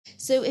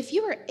So if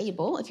you are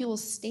able, if you will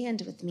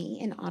stand with me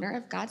in honor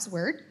of God's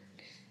word,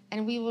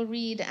 and we will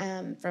read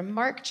from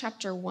Mark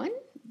chapter 1,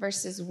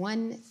 verses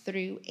 1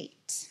 through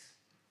 8.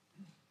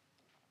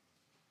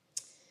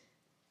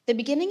 The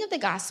beginning of the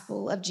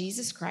gospel of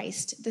Jesus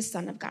Christ, the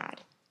Son of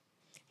God.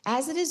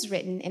 As it is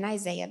written in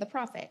Isaiah the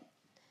prophet,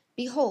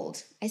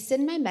 "Behold, I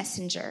send my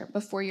messenger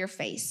before your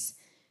face,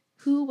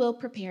 who will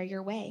prepare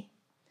your way.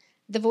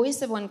 The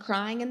voice of one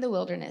crying in the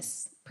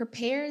wilderness,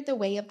 prepare the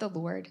way of the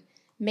Lord,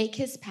 make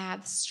his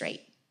paths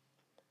straight."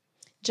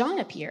 John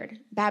appeared,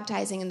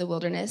 baptizing in the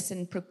wilderness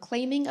and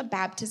proclaiming a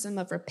baptism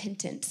of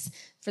repentance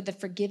for the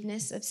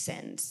forgiveness of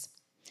sins.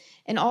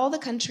 And all the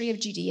country of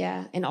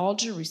Judea and all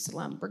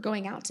Jerusalem were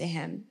going out to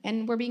him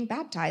and were being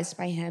baptized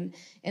by him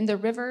in the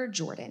river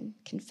Jordan,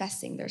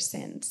 confessing their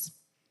sins.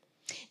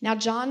 Now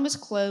John was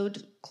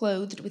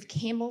clothed with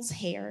camel's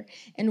hair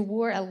and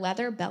wore a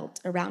leather belt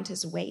around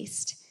his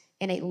waist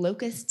and ate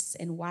locusts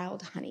and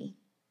wild honey.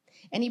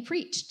 And he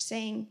preached,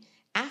 saying,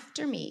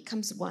 "After me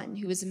comes one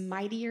who is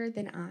mightier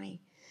than I,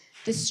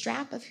 the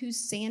strap of whose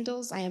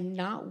sandals I am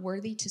not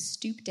worthy to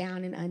stoop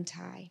down and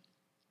untie.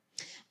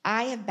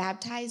 I have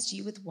baptized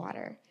you with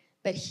water,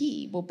 but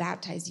he will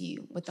baptize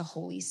you with the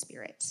Holy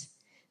Spirit."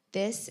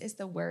 This is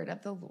the word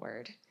of the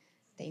Lord.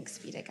 Thanks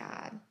be to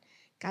God.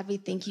 God, we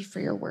thank you for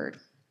your word.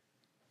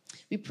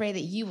 We pray that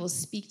you will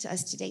speak to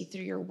us today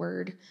through your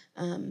word,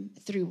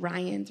 through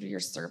Ryan, through your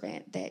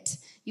servant, that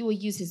you will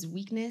use his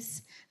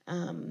weakness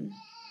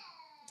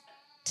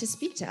to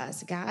speak to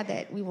us, God,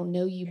 that we will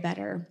know you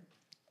better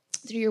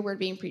through your word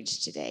being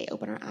preached today.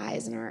 Open our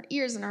eyes and our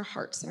ears and our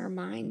hearts and our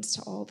minds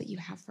to all that you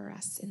have for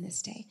us in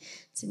this day.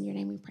 It's in your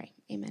name we pray.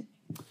 Amen.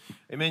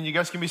 Amen. You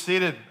guys can be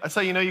seated. That's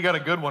how you know you got a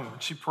good one.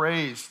 She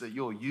prays that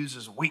you'll use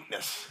his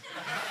weakness.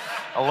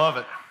 I love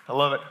it. I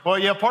love it. Well,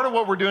 yeah, part of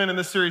what we're doing in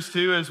this series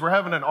too is we're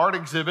having an art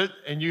exhibit,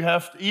 and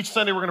each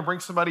Sunday we're going to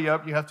bring somebody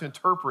up. You have to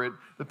interpret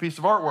the piece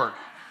of artwork.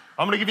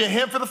 I'm going to give you a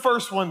hint for the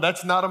first one.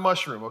 That's not a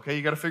mushroom, okay?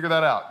 You got to figure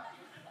that out.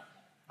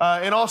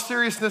 In all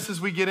seriousness,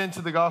 as we get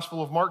into the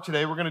Gospel of Mark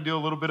today, we're going to do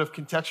a little bit of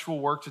contextual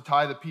work to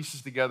tie the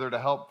pieces together to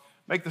help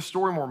make the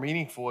story more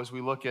meaningful as we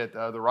look at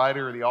the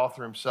writer or the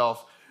author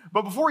himself.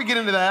 But before we get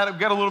into that, I've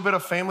got a little bit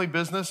of family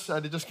business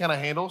to just kind of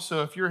handle.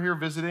 So if you're here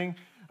visiting,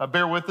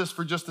 bear with us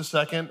for just a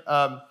second.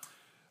 I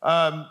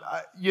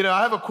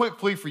have a quick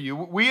plea for you.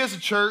 We as a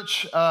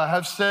church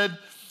have said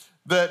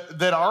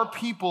that our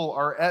people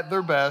are at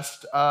their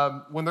best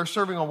when they're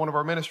serving on one of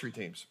our ministry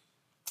teams.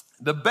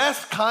 The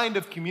best kind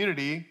of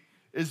community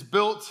is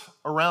built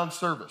around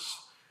service.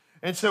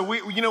 And so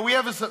we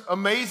have this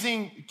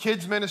amazing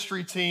kids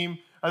ministry team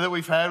that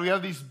we've had. We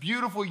have these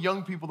beautiful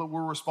young people that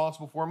we're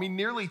responsible for. I mean,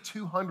 nearly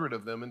 200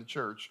 of them in the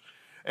church.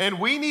 And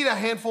we need a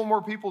handful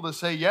more people to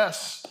say,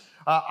 yes,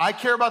 I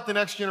care about the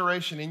next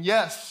generation. And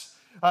yes,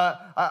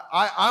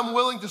 I'm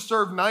willing to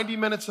serve 90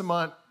 minutes a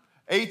month,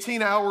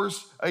 18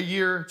 hours a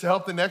year to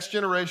help the next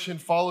generation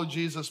follow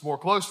Jesus more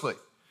closely.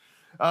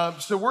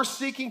 So we're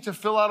seeking to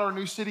fill out our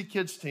New City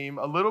Kids team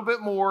a little bit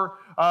more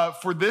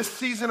for this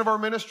season of our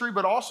ministry,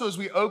 but also as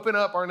we open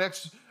up our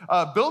next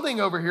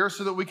building over here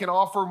so that we can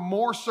offer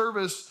more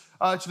service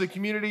to the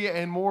community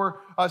and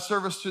more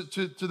service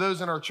to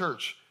those in our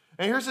church.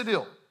 And here's the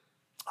deal.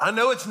 I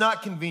know it's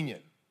not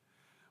convenient,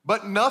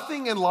 but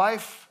nothing in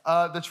life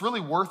that's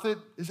really worth it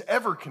is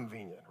ever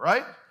convenient,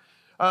 right?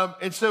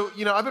 And so,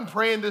 I've been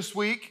praying this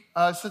week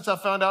since I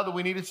found out that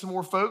we needed some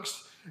more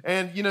folks.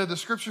 And, the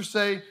scriptures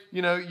say,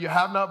 you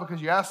have not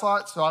because you ask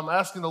not. So I'm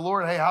asking the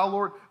Lord, hey,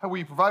 how will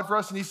you provide for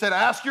us? And he said,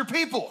 ask your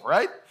people,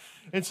 right?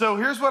 And so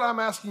here's what I'm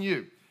asking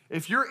you.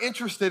 If you're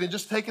interested in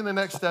just taking the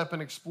next step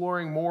and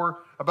exploring more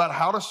about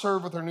how to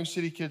serve with our New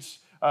City Kids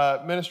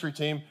ministry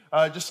team,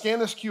 just scan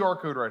this QR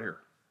code right here.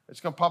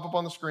 It's going to pop up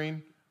on the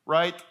screen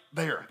right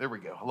there. There we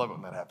go. I love it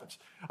when that happens.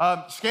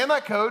 Scan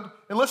that code.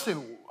 And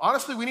listen,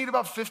 honestly, we need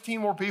about 15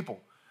 more people.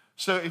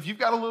 So if you've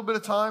got a little bit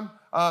of time,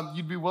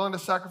 you'd be willing to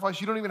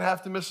sacrifice. You don't even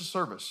have to miss a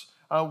service.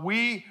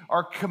 We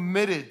are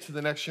committed to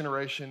the next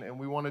generation, and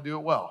we want to do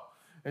it well.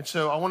 And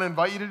so I want to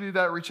invite you to do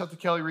that. Reach out to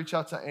Kelly, reach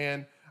out to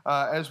Ann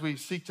as we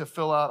seek to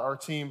fill out our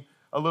team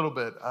a little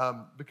bit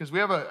because we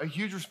have a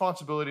huge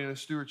responsibility and a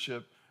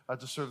stewardship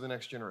to serve the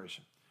next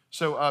generation.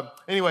 So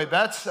anyway,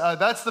 that's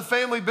the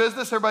family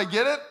business. Everybody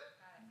get it?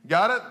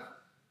 Got it?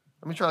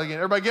 Let me try again.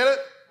 Everybody get it?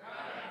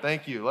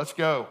 Thank you. Let's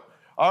go.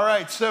 All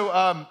right.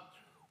 So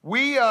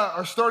we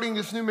are starting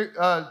this new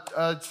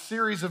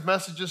series of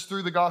messages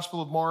through the Gospel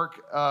of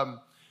Mark.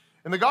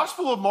 And the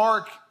Gospel of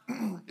Mark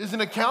is an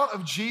account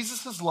of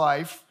Jesus'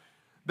 life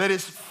that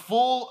is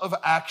full of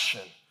action.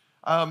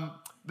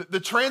 The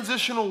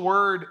transitional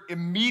word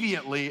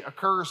immediately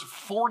occurs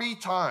 40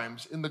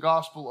 times in the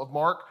Gospel of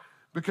Mark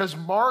because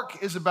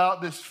Mark is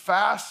about this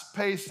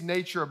fast-paced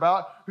nature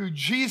about who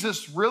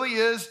Jesus really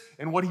is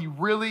and what he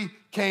really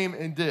came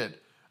and did.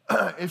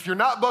 If you're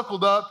not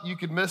buckled up, you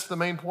could miss the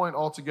main point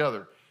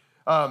altogether.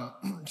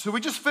 So we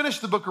just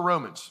finished the book of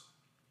Romans.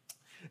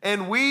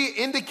 And we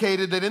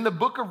indicated that in the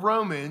book of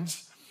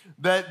Romans,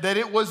 that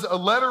it was a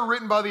letter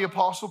written by the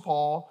Apostle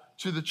Paul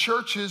to the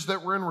churches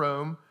that were in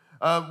Rome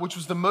which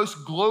was the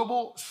most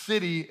global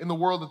city in the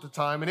world at the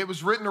time. And it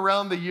was written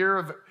around the year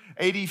of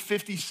AD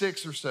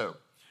 56 or so.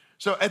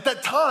 So at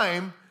that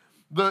time,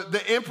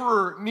 the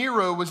Emperor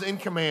Nero was in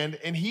command,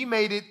 and he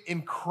made it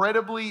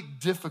incredibly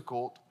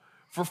difficult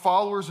for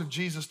followers of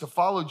Jesus to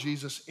follow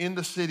Jesus in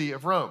the city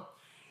of Rome.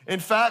 In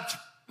fact,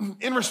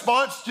 in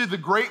response to the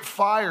Great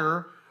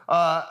Fire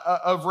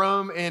of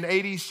Rome in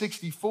AD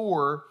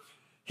 64,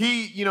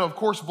 he, of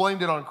course,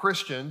 blamed it on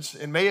Christians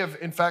and may have,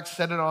 in fact,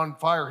 set it on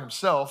fire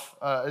himself,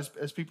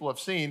 as people have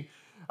seen.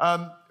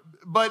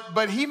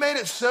 But he made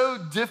it so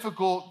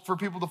difficult for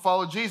people to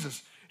follow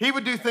Jesus. He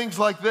would do things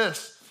like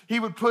this. He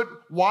would put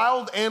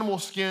wild animal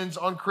skins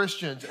on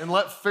Christians and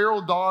let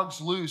feral dogs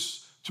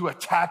loose to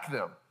attack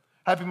them.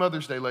 Happy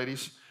Mother's Day,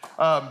 ladies.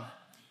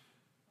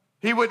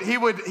 He would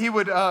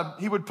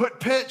put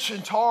pitch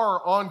and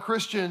tar on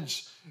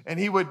Christians, and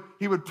he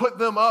would put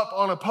them up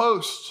on a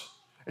post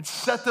and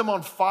set them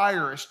on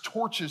fire as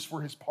torches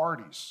for his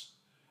parties.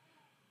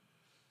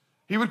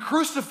 He would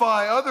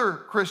crucify other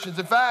Christians.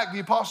 In fact, the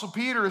Apostle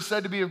Peter is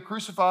said to be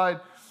crucified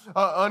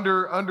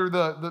under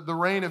the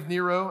reign of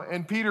Nero,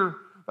 and Peter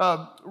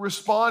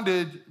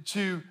responded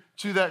to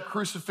that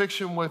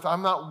crucifixion with,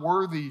 "I'm not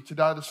worthy to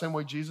die the same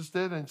way Jesus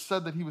did," and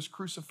said that he was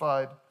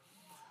crucified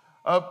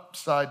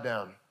upside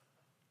down.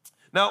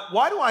 Now,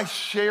 why do I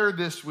share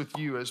this with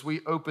you as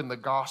we open the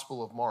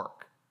Gospel of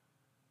Mark?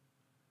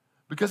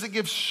 Because it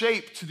gives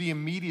shape to the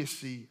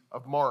immediacy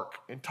of Mark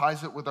and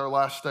ties it with our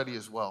last study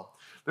as well.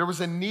 There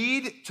was a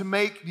need to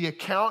make the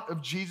account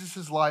of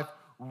Jesus' life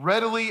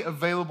readily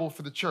available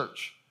for the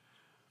church.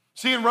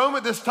 See, in Rome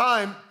at this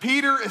time,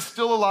 Peter is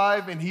still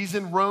alive, and he's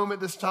in Rome at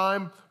this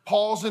time.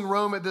 Paul's in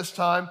Rome at this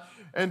time.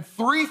 And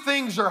three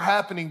things are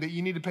happening that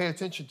you need to pay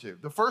attention to.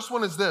 The first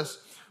one is this: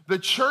 the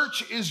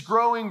church is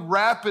growing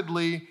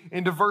rapidly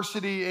in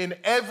diversity in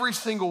every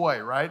single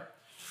way, right?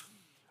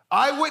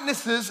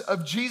 Eyewitnesses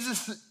of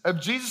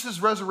Jesus'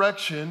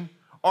 resurrection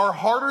are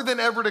harder than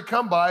ever to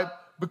come by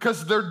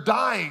because they're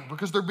dying,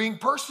 because they're being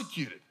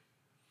persecuted.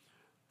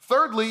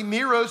 Thirdly,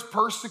 Nero's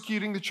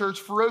persecuting the church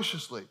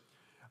ferociously.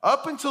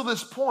 Up until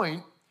this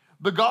point,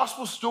 the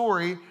gospel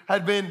story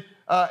had been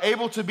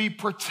able to be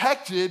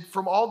protected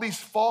from all these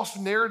false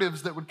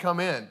narratives that would come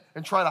in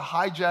and try to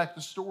hijack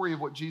the story of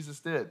what Jesus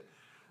did.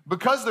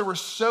 Because there were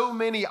so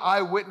many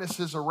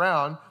eyewitnesses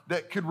around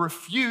that could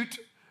refute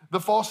the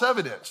false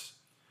evidence.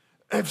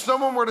 If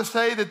someone were to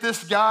say that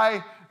this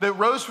guy that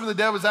rose from the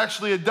dead was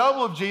actually a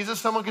double of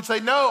Jesus, someone could say,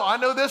 "No, I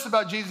know this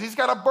about Jesus. He's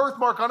got a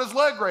birthmark on his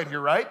leg right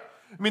here," right?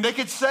 I mean, they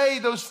could say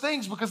those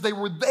things because they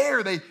were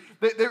there.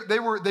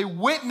 They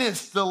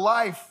witnessed the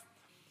life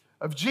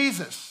of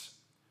Jesus.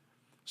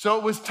 So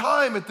it was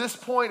time at this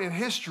point in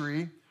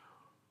history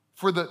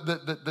for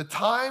the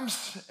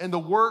times and the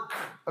work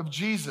of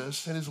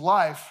Jesus and his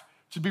life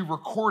to be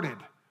recorded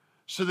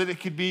so that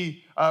it could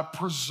be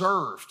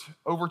preserved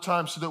over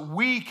time so that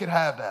we could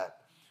have that.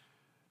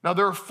 Now,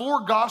 there are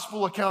 4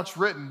 gospel accounts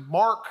written.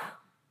 Mark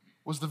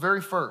was the very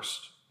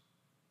first.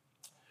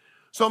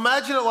 So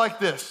imagine it like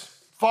this.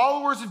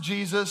 Followers of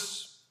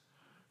Jesus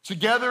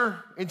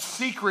together in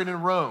secret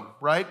in Rome,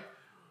 right?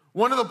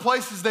 One of the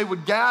places they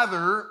would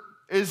gather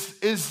is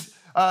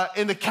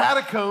in the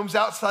catacombs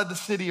outside the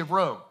city of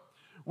Rome,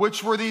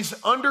 which were these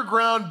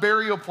underground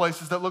burial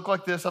places that look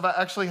like this. I've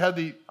actually had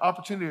the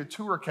opportunity to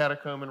tour a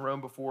catacomb in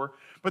Rome before,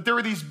 but there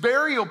were these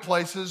burial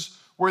places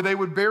where they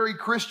would bury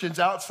Christians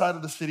outside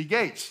of the city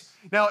gates.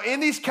 Now, in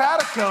these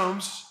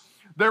catacombs,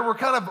 there were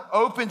kind of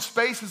open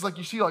spaces like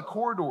you see, like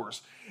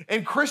corridors,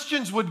 and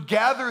Christians would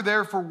gather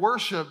there for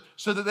worship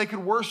so that they could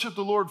worship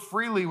the Lord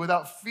freely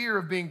without fear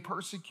of being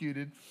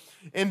persecuted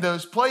in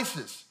those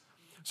places.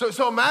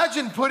 So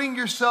imagine putting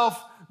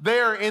yourself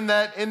there in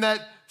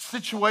that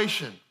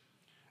situation.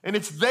 And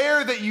it's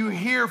there that you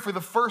hear for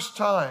the first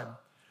time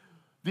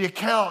the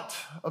account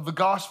of the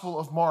Gospel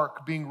of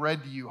Mark being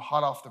read to you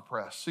hot off the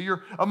press. So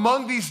you're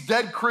among these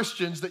dead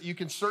Christians that you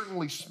can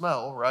certainly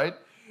smell, right?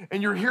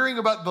 And you're hearing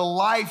about the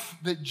life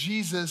that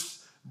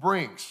Jesus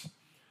brings.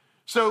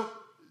 So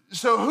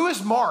who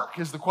is Mark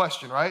is the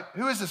question, right?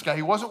 Who is this guy?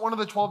 He wasn't one of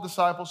the 12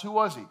 disciples. Who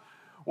was he?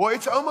 Well,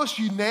 it's almost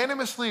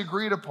unanimously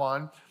agreed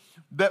upon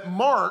that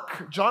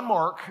John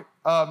Mark,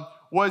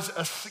 was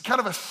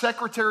kind of a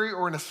secretary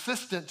or an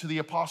assistant to the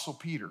Apostle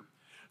Peter.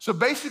 So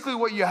basically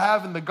what you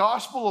have in the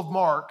Gospel of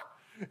Mark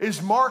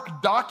is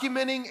Mark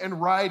documenting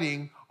and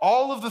writing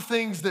all of the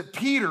things that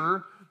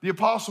Peter, the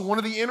apostle, one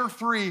of the inner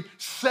 3,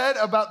 said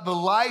about the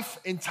life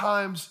and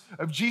times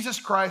of Jesus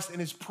Christ in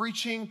his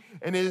preaching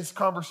and in his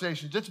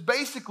conversations. It's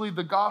basically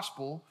the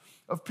Gospel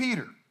of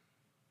Peter.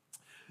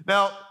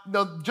 Now,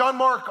 John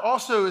Mark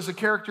also is a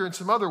character in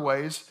some other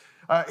ways.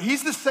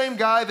 He's the same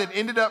guy that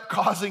ended up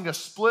causing a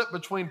split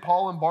between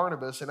Paul and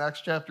Barnabas in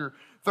Acts chapter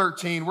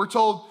 13. We're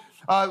told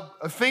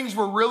things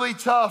were really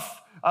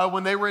tough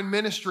when they were in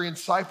ministry in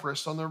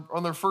Cyprus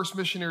on their first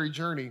missionary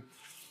journey.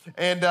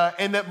 And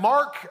that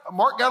Mark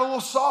got a little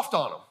soft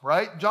on him,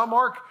 right? John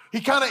Mark, he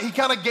kind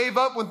of gave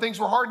up when things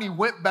were hard and he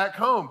went back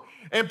home.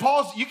 And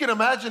you can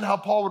imagine how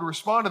Paul would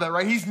respond to that,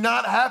 right? He's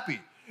not happy.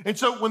 And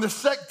so when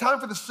the time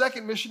for the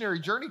second missionary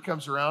journey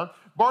comes around,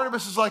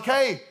 Barnabas is like,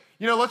 hey,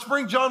 let's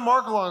bring John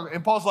Mark along.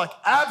 And Paul's like,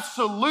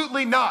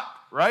 absolutely not,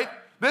 right?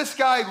 This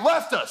guy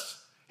left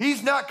us.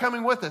 He's not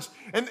coming with us.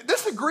 And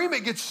this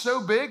agreement gets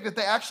so big that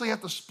they actually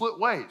have to split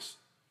ways.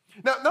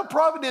 Now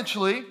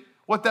providentially,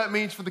 what that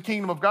means for the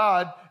kingdom of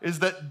God is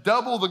that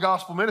double the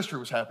gospel ministry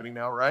was happening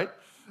now, right?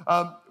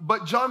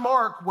 But John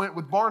Mark went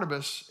with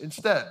Barnabas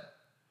instead.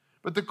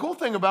 But the cool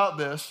thing about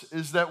this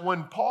is that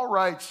when Paul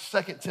writes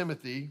 2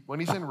 Timothy, when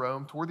he's in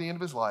Rome, toward the end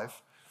of his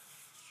life,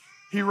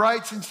 he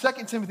writes in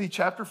 2 Timothy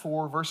chapter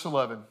 4, verse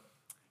 11,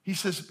 he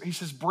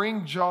says,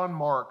 bring John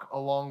Mark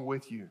along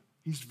with you.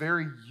 He's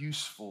very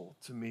useful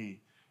to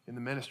me in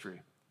the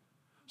ministry.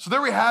 So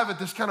there we have it,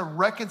 this kind of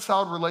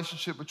reconciled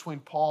relationship between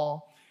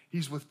Paul.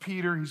 He's with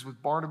Peter, he's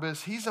with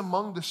Barnabas. He's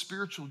among the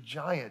spiritual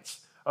giants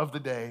of the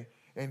day,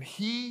 and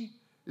he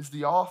is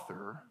the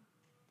author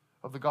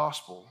of the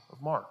Gospel of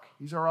Mark.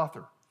 He's our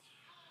author.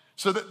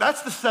 So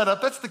that's the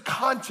setup, that's the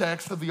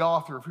context of the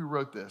author of who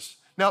wrote this.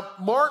 Now,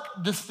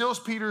 Mark distills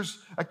Peter's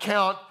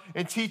account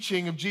and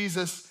teaching of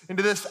Jesus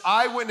into this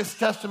eyewitness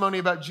testimony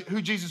about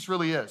who Jesus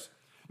really is.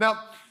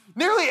 Now,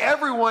 nearly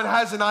everyone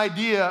has an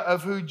idea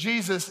of who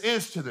Jesus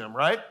is to them,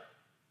 right?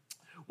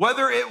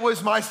 Whether it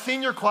was my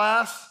senior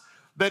class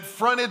that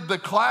fronted the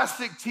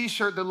classic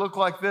t-shirt that looked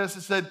like this,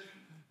 it said,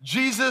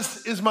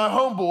 Jesus is my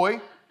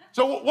homeboy.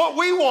 So what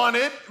we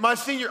wanted,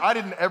 I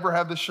didn't ever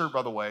have this shirt,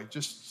 by the way,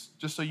 just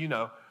so you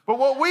know. But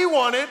what we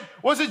wanted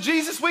was a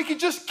Jesus we could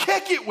just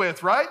kick it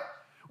with, right?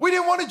 We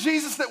didn't want a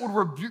Jesus that would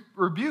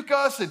rebuke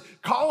us and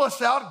call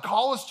us out and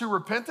call us to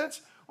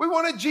repentance. We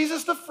wanted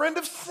Jesus, the friend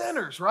of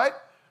sinners, right?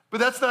 But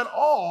that's not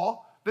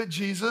all that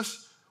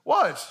Jesus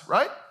was,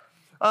 right?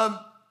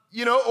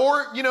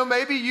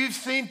 Maybe you've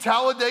seen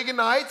Talladega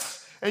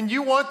Nights and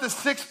you want the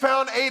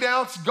 6-pound,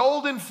 8-ounce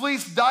golden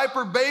fleece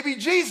diaper baby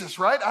Jesus,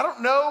 right? I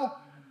don't know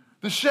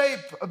the shape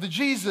of the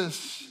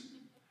Jesus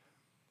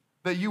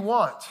that you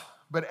want,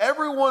 but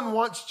everyone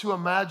wants to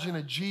imagine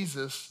a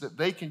Jesus that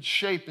they can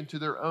shape into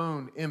their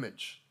own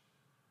image,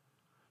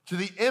 to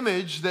the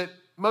image that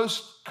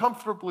most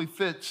comfortably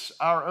fits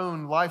our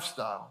own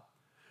lifestyle.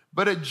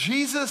 But a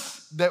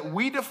Jesus that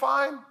we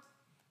define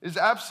is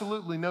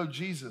absolutely no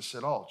Jesus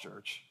at all,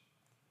 church.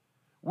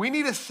 We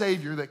need a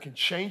Savior that can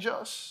change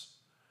us.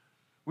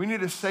 We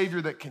need a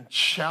Savior that can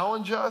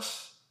challenge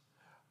us,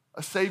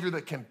 a Savior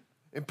that can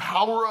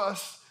empower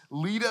us,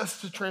 lead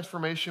us to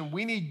transformation.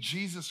 We need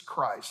Jesus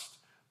Christ,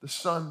 the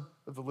Son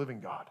of the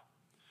living God.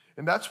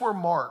 And that's where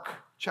Mark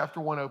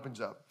chapter 1 opens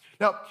up.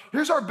 Now,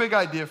 here's our big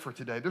idea for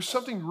today. There's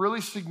something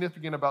really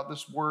significant about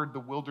this word, the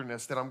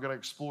wilderness, that I'm going to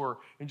explore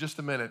in just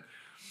a minute.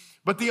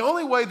 But the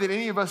only way that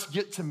any of us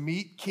get to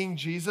meet King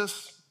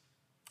Jesus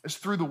is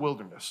through the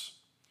wilderness.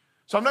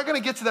 So I'm not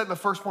going to get to that in the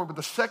first point, but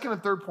the second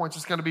and third points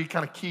is going to be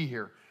kind of key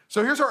here.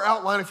 So here's our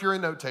outline if you're a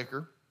note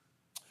taker.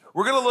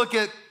 We're going to look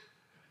at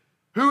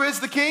who is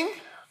the king.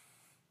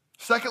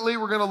 Secondly,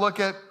 we're going to look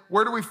at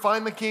where do we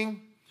find the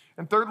king.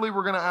 And thirdly,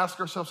 we're going to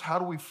ask ourselves, how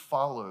do we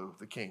follow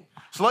the king?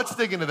 So let's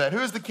dig into that. Who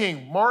is the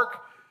king?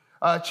 Mark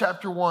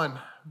chapter 1,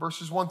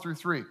 verses 1 through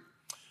 3.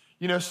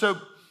 So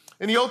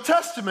in the Old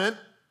Testament,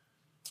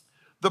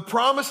 the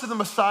promise of the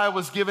Messiah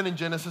was given in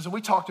Genesis, and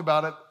we talked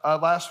about it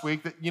last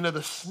week, that,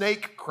 the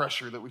snake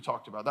crusher that we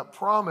talked about, that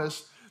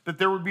promise that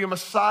there would be a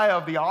Messiah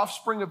of the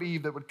offspring of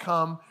Eve that would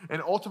come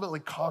and ultimately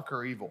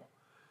conquer evil.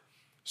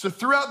 So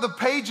throughout the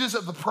pages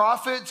of the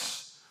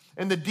prophets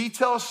and the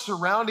details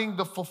surrounding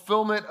the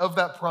fulfillment of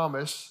that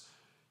promise,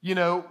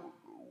 we're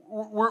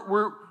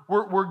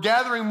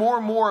gathering more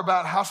and more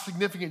about how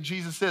significant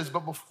Jesus is.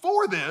 But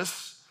before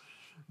this,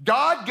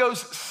 God goes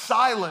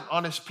silent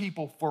on his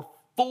people for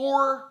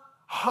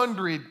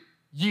 400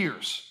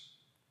 years.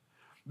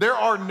 There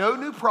are no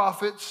new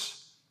prophets.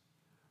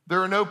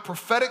 There are no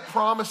prophetic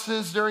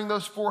promises during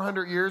those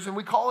 400 years, and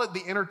we call it the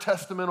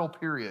intertestamental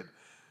period.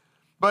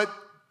 But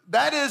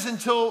that is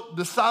until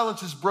the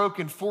silence is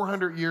broken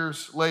 400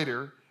 years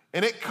later,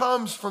 and it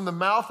comes from the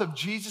mouth of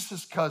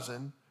Jesus'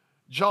 cousin,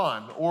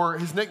 John, or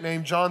his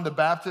nickname, John the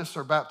Baptist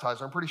or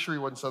Baptizer. I'm pretty sure he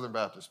wasn't Southern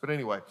Baptist, but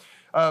anyway.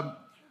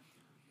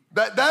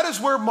 That is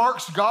where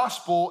Mark's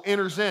gospel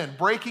enters in,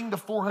 breaking the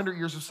 400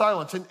 years of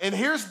silence. And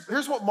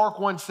here's what Mark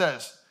 1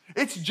 says.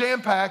 It's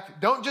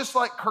jam-packed. Don't just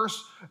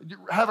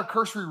have a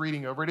cursory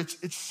reading over it.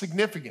 It's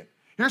significant.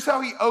 Here's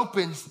how he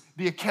opens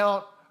the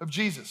account of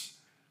Jesus.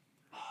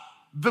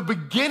 The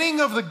beginning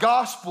of the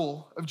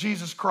gospel of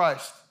Jesus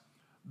Christ,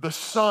 the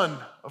Son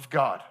of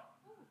God.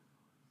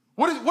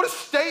 What a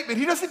statement.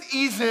 He doesn't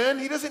ease in.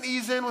 He doesn't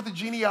ease in with the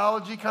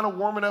genealogy, kind of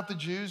warming up the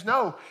Jews.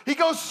 No, he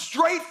goes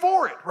straight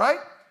for it, right?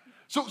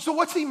 So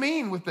what's he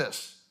mean with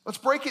this? Let's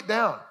break it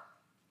down.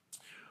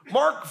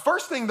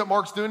 First thing that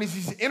Mark's doing is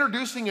he's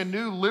introducing a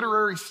new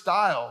literary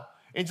style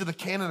into the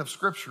canon of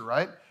Scripture,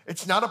 right?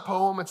 It's not a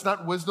poem. It's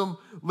not wisdom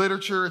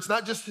literature. It's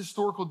not just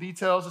historical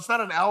details. It's not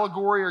an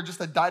allegory or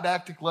just a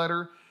didactic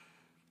letter.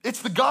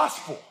 It's the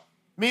gospel,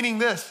 meaning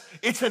this.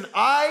 It's an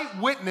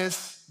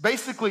eyewitness,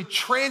 basically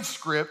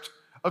transcript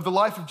of the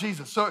life of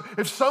Jesus. So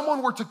if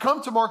someone were to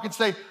come to Mark and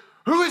say,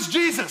 who is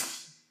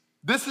Jesus?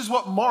 this is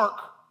what Mark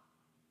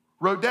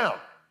wrote down.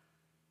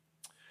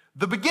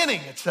 The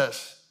beginning, it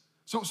says.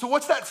 So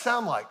what's that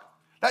sound like?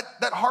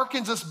 That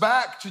harkens us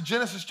back to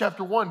Genesis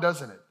chapter 1,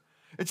 doesn't it?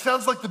 It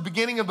sounds like the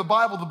beginning of the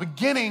Bible, the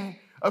beginning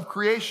of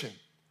creation.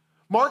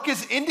 Mark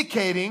is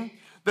indicating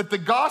that the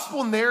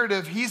gospel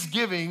narrative he's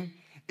giving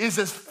is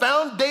as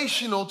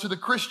foundational to the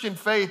Christian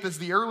faith as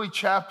the early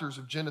chapters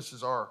of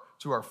Genesis are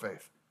to our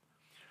faith.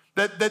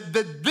 That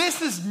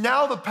this is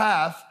now the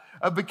path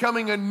of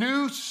becoming a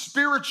new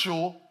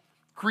spiritual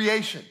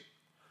creation.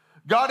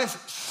 God is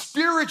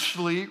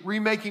spiritually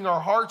remaking our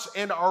hearts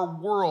and our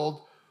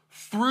world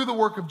through the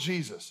work of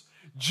Jesus.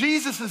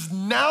 Jesus is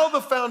now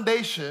the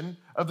foundation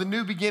of the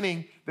new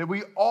beginning that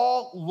we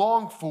all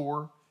long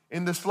for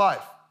in this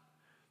life.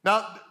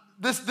 Now,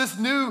 this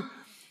new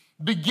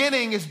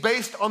beginning is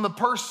based on the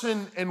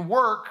person and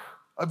work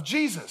of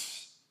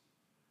Jesus.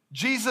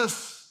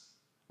 Jesus,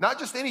 not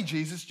just any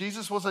Jesus.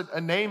 Jesus was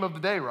a name of the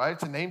day, right?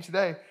 It's a name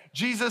today.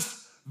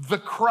 Jesus the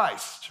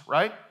Christ,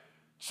 right?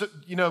 So,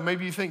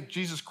 maybe you think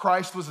Jesus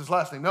Christ was his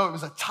last name. No, it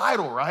was a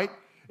title, right?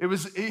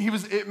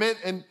 It meant,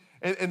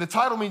 and the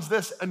title means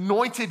this,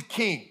 anointed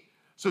king.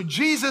 So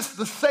Jesus,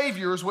 the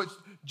Savior, is what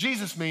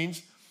Jesus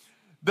means,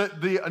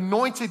 the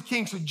anointed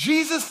king. So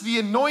Jesus, the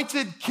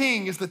anointed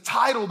king, is the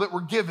title that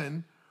we're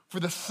given for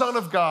the Son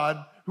of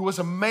God, who was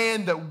a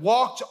man that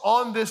walked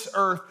on this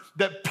earth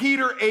that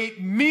Peter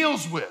ate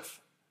meals with.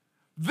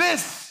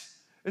 This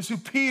is who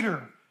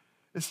Peter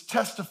is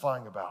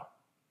testifying about.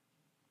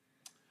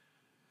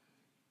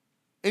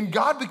 In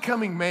God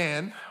becoming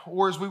man,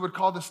 or as we would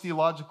call this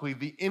theologically,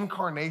 the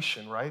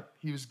incarnation, right?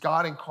 He was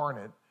God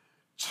incarnate.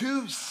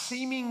 Two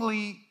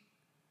seemingly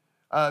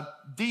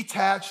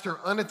detached or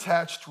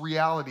unattached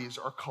realities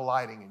are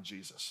colliding in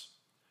Jesus.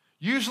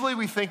 Usually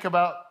we think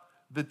about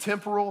the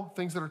temporal,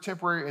 things that are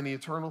temporary, and the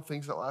eternal,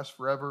 things that last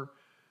forever.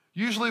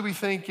 Usually we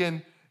think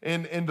in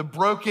the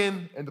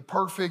broken and the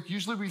perfect.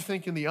 Usually we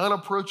think in the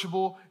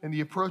unapproachable and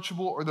the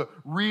approachable, or the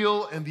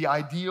real and the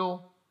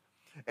ideal.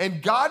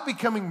 And God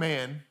becoming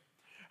man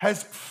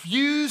has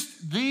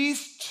fused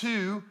these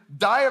two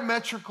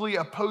diametrically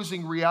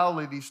opposing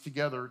realities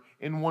together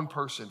in one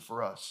person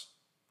for us.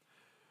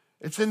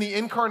 It's in the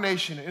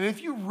incarnation. And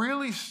if you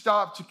really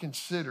stop to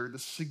consider the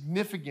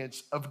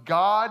significance of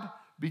God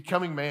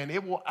becoming man,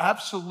 it will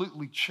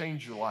absolutely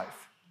change your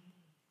life.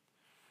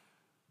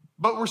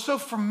 But we're so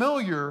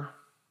familiar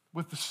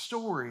with the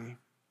story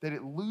that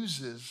it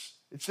loses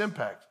its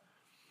impact.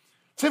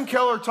 Tim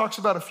Keller talks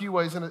about a few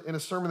ways in a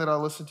sermon that I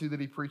listened to that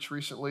he preached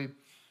recently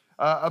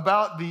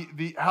about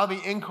how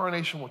the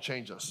incarnation will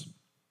change us.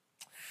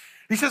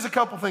 He says a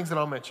couple things that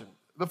I'll mention.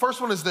 The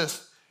first one is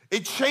this: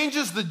 it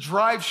changes the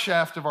drive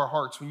shaft of our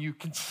hearts when you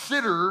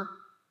consider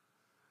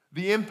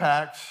the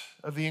impact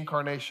of the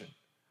incarnation.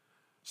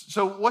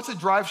 So what's a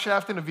drive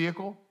shaft in a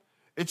vehicle?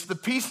 It's the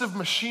piece of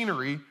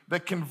machinery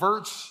that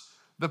converts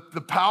the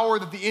power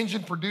that the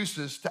engine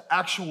produces to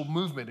actual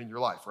movement in your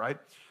life, right?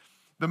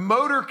 The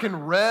motor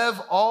can rev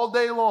all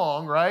day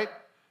long, right?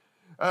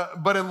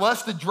 But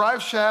unless the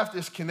drive shaft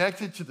is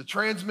connected to the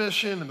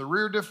transmission and the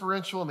rear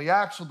differential and the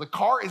axle, the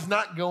car is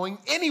not going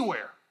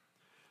anywhere.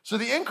 So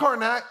the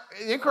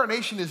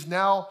incarnation is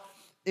now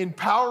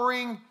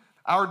empowering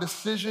our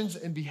decisions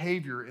and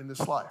behavior in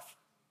this life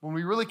when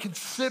we really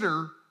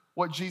consider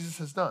what Jesus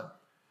has done.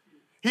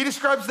 He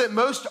describes that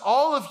most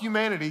all of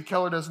humanity,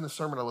 Keller does in the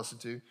sermon I listened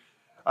to,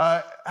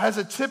 has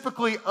a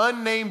typically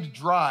unnamed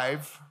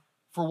drive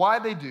for why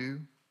they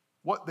do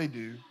what they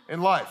do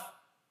in life.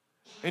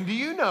 And do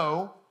you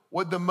know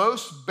what the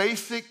most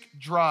basic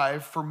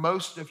drive for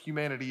most of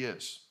humanity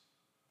is?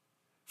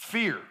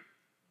 Fear.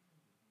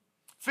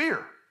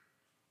 Fear.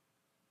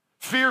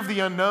 Fear of the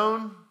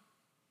unknown,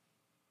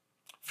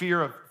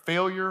 fear of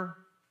failure,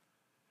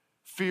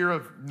 fear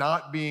of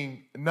not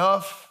being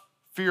enough,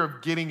 fear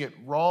of getting it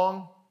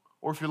wrong,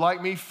 or if you're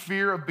like me,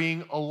 fear of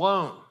being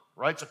alone,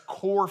 right? It's a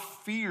core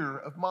fear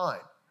of mine.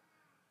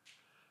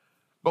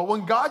 But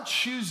when God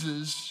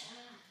chooses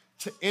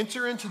to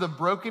enter into the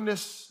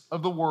brokenness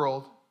of the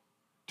world,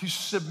 to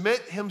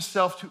submit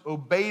himself to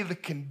obey the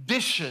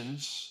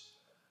conditions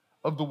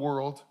of the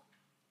world,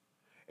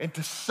 and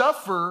to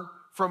suffer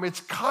from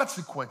its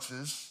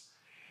consequences,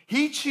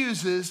 he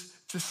chooses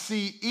to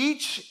see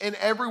each and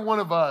every one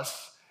of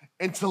us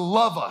and to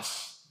love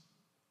us.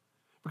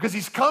 Because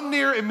he's come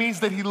near, it means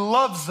that he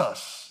loves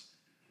us.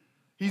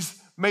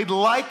 He's made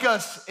like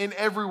us in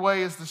every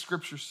way, as the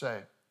scriptures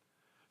say.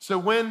 So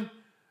when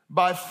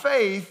by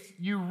faith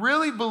you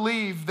really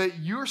believe that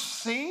you're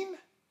seen,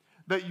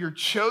 that you're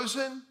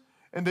chosen,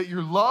 and that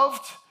you're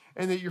loved,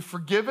 and that you're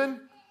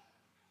forgiven,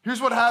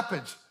 here's what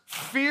happens.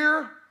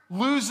 Fear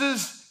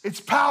loses its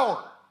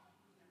power.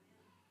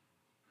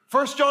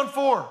 1 John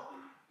 4,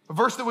 a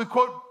verse that we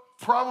quote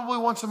probably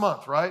once a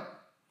month, right?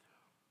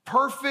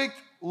 Perfect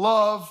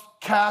love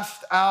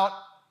casts out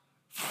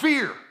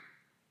fear.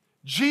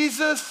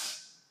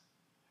 Jesus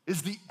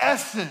is the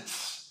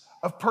essence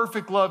of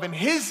perfect love, and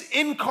his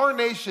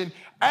incarnation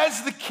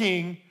as the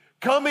King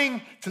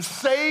coming to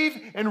save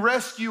and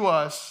rescue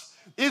us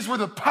is where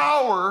the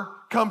power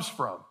comes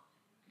from.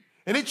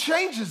 And it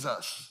changes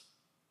us.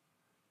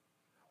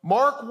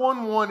 Mark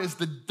 1:1 is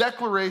the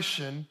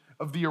declaration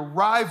of the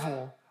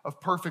arrival of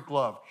perfect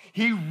love.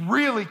 He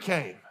really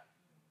came.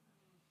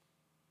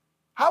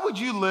 How would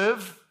you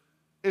live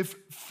if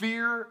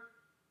fear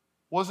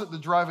wasn't the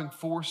driving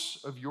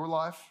force of your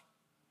life?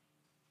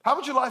 How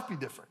would your life be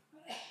different?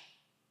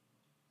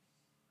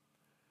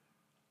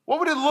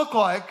 What would it look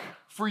like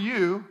for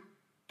you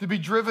to be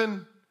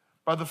driven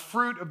by the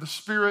fruit of the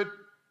Spirit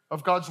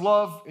of God's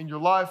love in your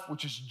life,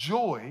 which is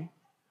joy?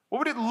 What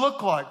would it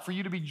look like for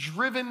you to be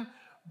driven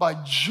by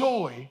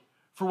joy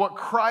for what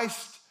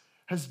Christ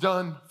has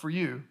done for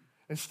you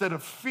instead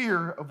of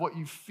fear of what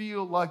you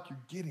feel like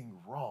you're getting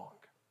wrong?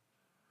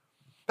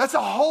 That's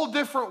a whole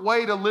different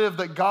way to live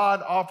that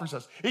God offers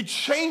us. It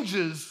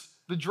changes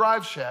the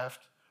drive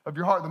shaft of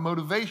your heart, the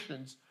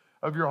motivations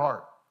of your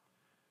heart.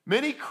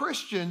 Many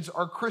Christians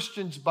are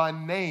Christians by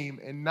name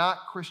and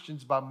not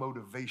Christians by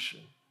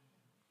motivation.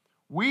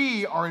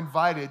 We are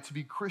invited to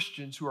be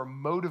Christians who are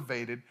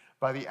motivated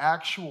by the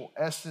actual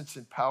essence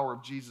and power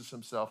of Jesus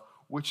himself,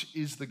 which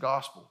is the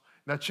gospel.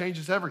 And that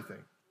changes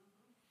everything.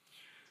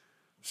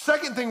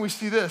 Second thing we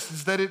see this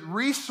is that it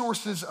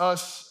resources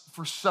us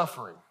for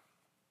suffering.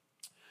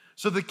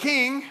 So the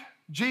King,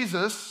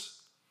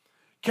 Jesus,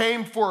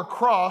 came for a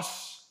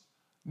cross,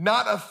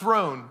 not a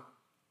throne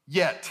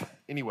yet,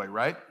 anyway,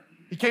 right?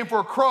 He came for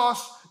a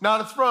cross,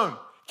 not a throne.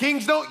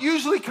 Kings don't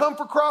usually come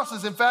for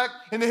crosses. In fact,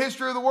 in the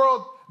history of the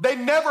world, they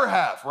never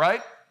have,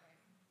 right?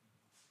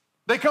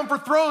 They come for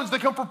thrones, they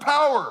come for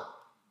power.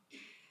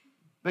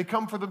 They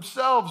come for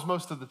themselves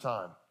most of the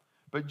time.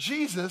 But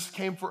Jesus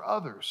came for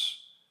others.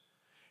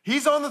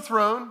 He's on the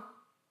throne,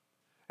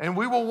 and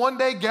we will one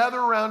day gather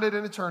around it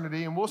in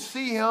eternity, and we'll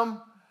see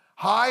him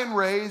high and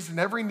raised, and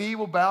every knee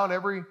will bow and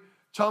every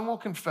tongue will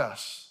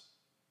confess.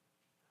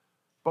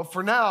 But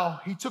for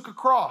now, he took a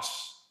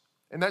cross,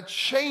 and that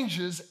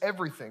changes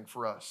everything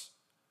for us.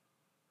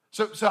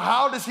 So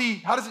how does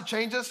it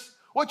change us?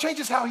 Well, it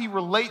changes how he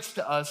relates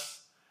to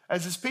us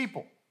as his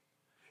people.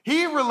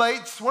 He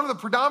relates, one of the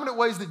predominant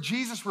ways that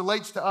Jesus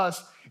relates to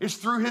us is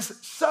through his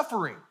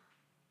suffering.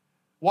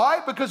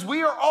 Why? Because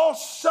we are all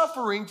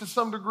suffering to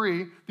some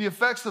degree the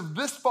effects of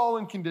this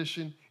fallen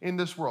condition in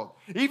this world.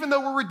 Even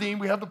though we're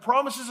redeemed, we have the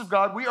promises of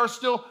God, we are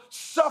still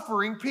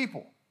suffering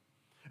people.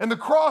 And the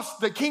cross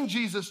that King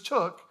Jesus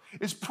took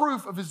is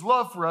proof of his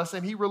love for us,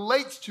 and he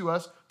relates to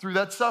us through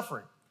that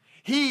suffering.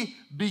 He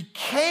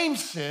became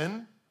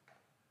sin,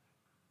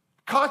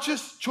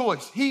 conscious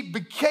choice. He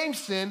became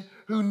sin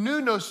who knew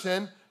no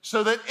sin,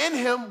 so that in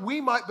him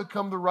we might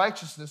become the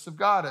righteousness of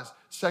God, as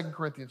 2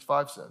 Corinthians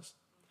 5 says.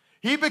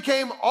 He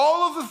became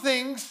all of the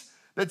things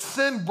that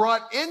sin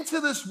brought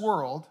into this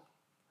world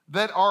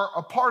that are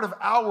a part of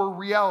our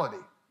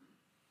reality.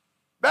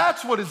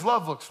 That's what his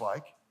love looks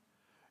like.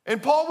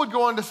 And Paul would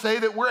go on to say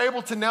that we're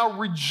able to now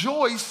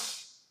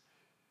rejoice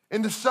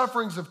in the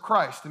sufferings of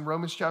Christ in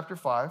Romans chapter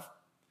 5.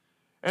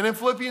 And in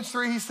Philippians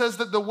 3, he says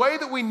that the way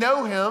that we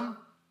know him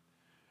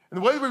and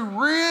the way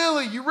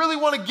that you really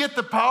want to get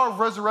the power of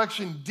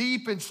resurrection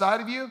deep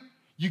inside of you,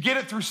 you get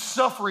it through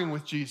suffering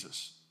with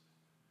Jesus.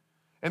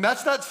 And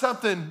that's not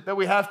something that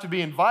we have to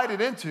be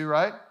invited into,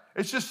 right?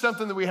 It's just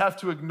something that we have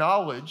to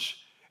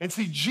acknowledge and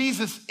see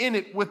Jesus in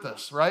it with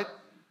us, right?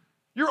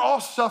 You're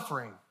all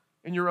suffering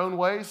in your own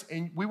ways,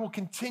 and we will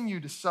continue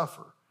to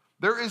suffer.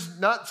 There is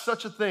not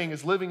such a thing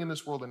as living in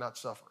this world and not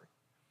suffering.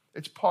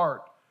 It's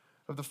part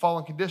of the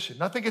fallen condition.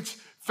 And I think it's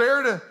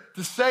fair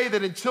to say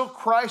that until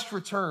Christ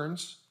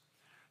returns,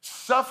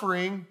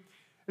 suffering,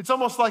 it's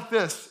almost like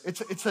this.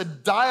 It's a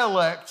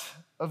dialect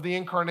of the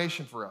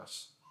incarnation for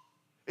us.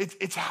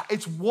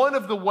 It's one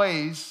of the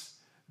ways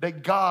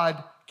that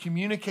God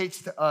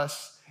communicates to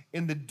us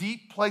in the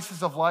deep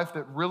places of life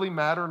that really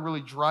matter and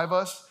really drive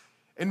us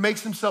and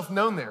makes himself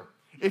known there.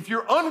 If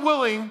you're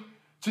unwilling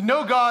to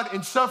know God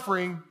in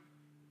suffering,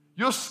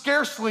 you'll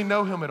scarcely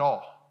know him at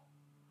all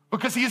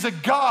because he is a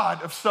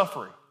God of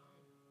suffering.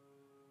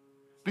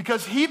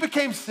 Because he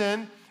became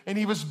sin and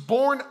he was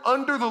born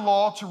under the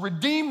law to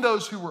redeem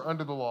those who were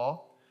under the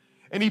law,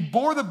 and he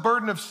bore the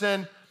burden of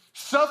sin.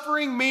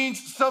 Suffering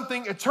means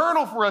something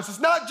eternal for us. It's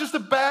not just a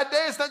bad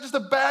day. It's not just a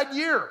bad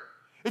year.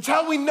 It's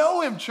how we know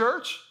him,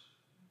 church.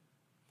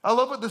 I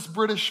love what this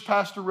British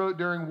pastor wrote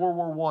during World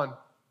War I.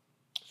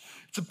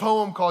 It's a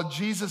poem called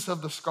Jesus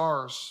of the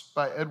Scars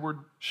by Edward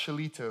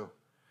Shillito.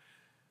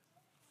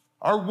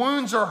 Our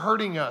wounds are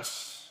hurting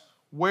us.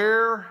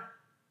 Where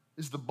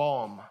is the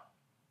balm?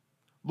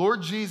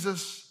 Lord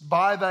Jesus,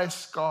 by thy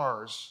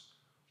scars,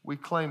 we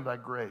claim thy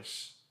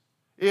grace.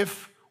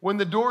 If when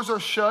the doors are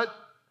shut,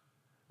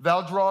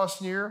 thou draw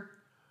us near,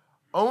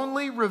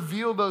 only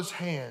reveal those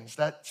hands,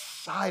 that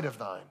side of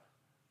thine.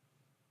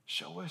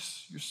 Show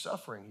us your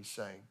suffering, he's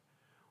saying.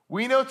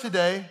 We know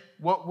today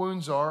what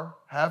wounds are,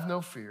 have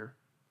no fear.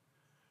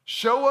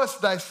 Show us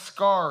thy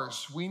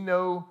scars, we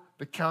know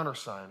the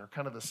countersign, or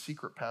kind of the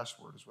secret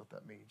password is what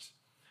that means.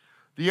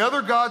 The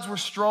other gods were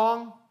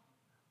strong,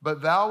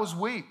 but thou was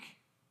weak.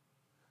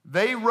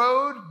 They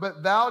rode,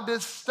 but thou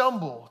didst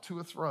stumble to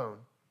a throne.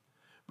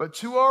 But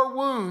to our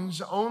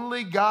wounds,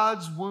 only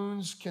God's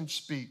wounds can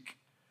speak.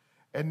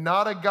 And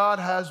not a God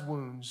has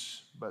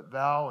wounds, but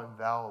thou and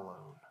thou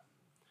alone.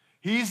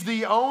 He's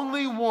the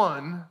only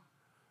one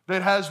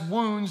that has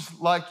wounds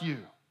like you.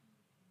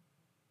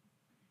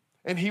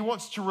 And he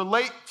wants to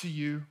relate to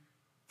you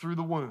through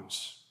the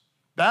wounds.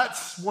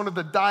 That's one of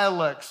the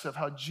dialects of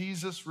how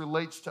Jesus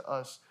relates to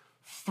us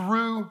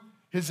through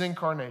his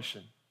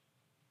incarnation.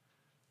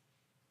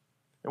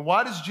 And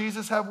why does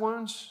Jesus have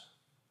wounds?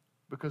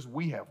 Because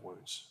we have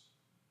wounds.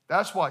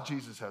 That's why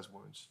Jesus has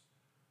wounds.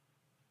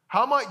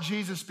 How might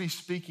Jesus be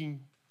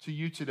speaking to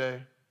you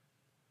today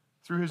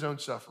through his own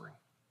suffering?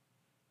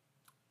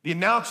 The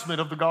announcement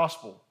of the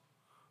gospel,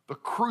 the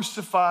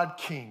crucified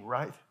king,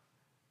 right?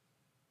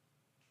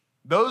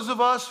 Those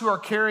of us who are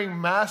carrying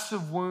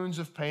massive wounds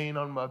of pain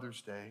on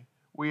Mother's Day,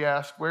 we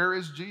ask, where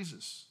is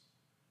Jesus?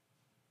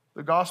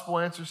 The gospel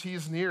answers, he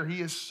is near.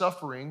 He is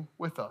suffering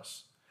with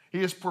us.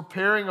 He is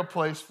preparing a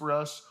place for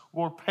us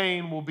where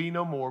pain will be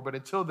no more. But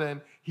until then,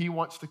 he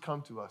wants to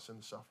come to us in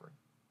the suffering.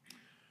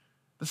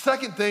 The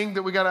second thing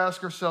that we got to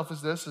ask ourselves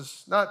is this,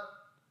 is not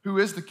who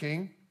is the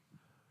king,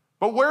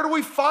 but where do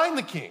we find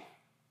the king?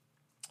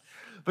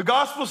 The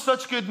gospel is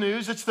such good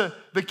news. It's the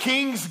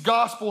king's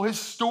gospel, his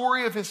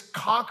story of his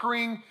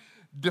conquering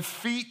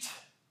defeat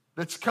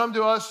that's come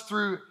to us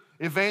through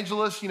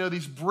evangelists,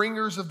 these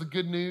bringers of the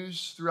good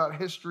news throughout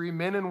history,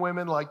 men and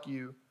women like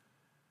you.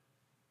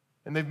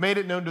 And they've made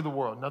it known to the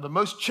world. Now, the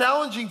most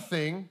challenging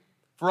thing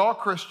for all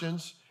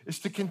Christians is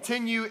to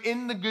continue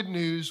in the good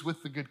news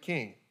with the good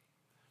king,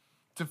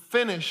 to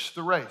finish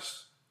the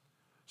race.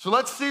 So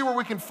let's see where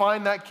we can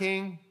find that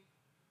king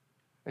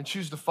and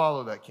choose to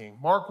follow that king.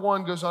 Mark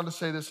 1 goes on to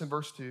say this in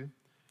verse 2.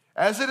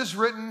 As it is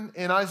written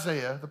in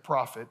Isaiah, the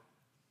prophet,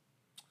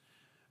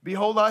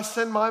 behold, I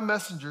send my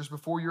messengers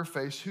before your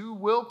face who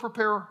will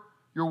prepare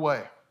your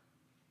way.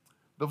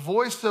 The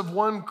voice of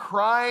one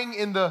crying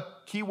in the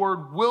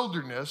keyword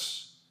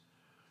wilderness,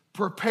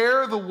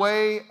 prepare the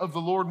way of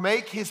the Lord,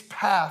 make his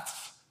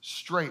paths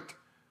straight.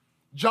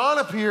 John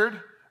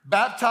appeared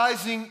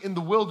baptizing in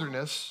the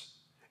wilderness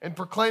and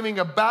proclaiming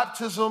a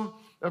baptism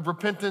of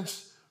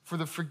repentance for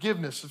the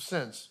forgiveness of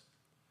sins.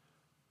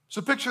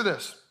 So picture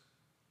this.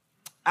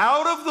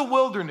 Out of the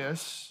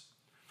wilderness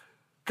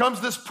comes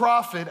this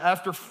prophet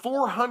after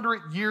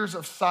 400 years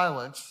of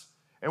silence.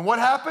 And what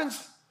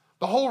happens?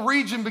 The whole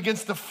region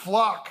begins to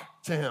flock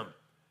to him.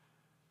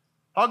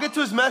 I'll get to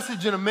his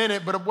message in a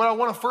minute, but what I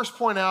want to first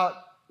point out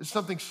is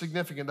something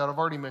significant that I've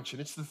already mentioned.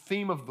 It's the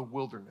theme of the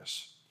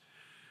wilderness.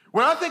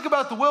 When I think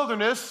about the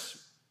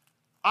wilderness,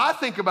 I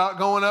think about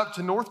going up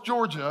to North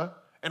Georgia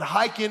and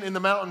hiking in the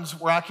mountains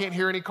where I can't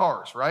hear any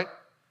cars, right?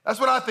 That's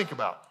what I think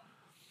about.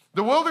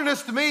 The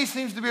wilderness to me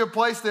seems to be a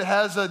place that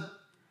has an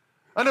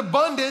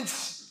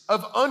abundance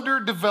of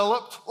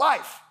underdeveloped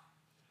life.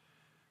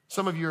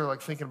 Some of you are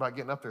like thinking about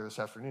getting up there this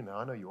afternoon now.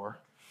 I know you are.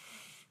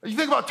 You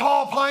think about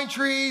tall pine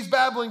trees,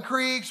 babbling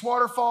creeks,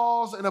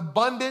 waterfalls, an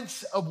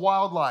abundance of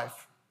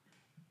wildlife.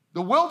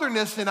 The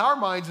wilderness in our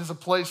minds is a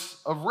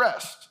place of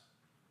rest.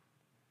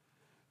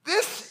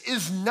 This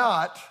is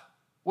not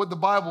what the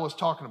Bible is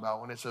talking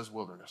about when it says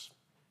wilderness.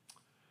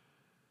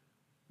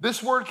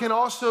 This word can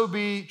also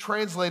be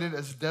translated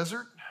as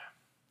desert.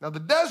 Now, the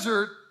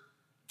desert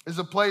is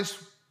a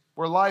place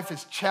where life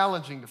is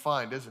challenging to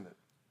find, isn't it?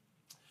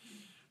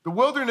 The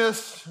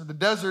wilderness, or the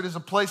desert, is a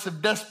place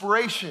of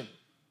desperation.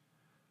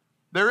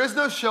 There is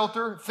no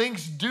shelter.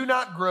 Things do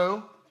not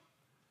grow.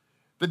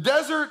 The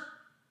desert,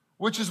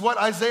 which is what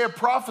Isaiah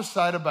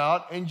prophesied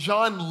about and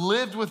John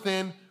lived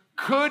within,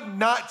 could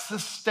not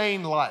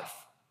sustain life.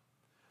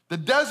 The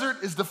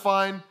desert is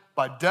defined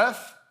by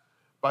death,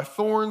 by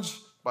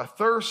thorns, by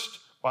thirst,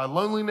 by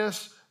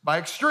loneliness, by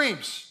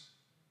extremes.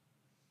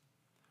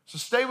 So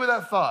stay with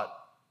that thought.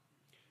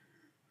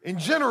 In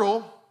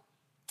general,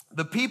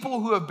 the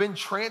people who have been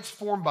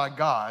transformed by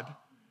God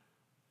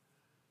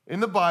in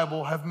the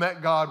Bible have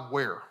met God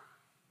where?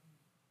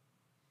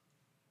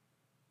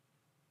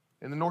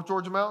 In the North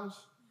Georgia mountains?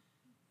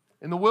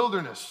 In the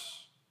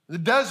wilderness? In the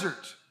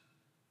desert?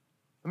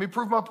 Let me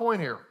prove my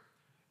point here.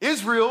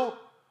 Israel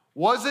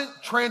wasn't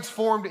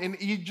transformed in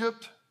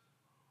Egypt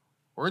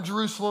or in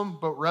Jerusalem,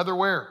 but rather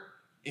where?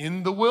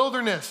 In the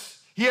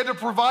wilderness. He had to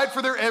provide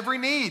for their every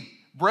need.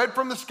 Bread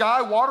from the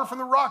sky, water from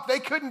the rock. They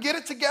couldn't get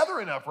it together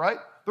enough, right?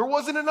 There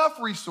wasn't enough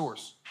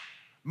resource.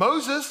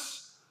 Moses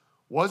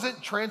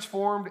wasn't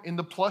transformed in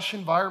the plush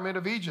environment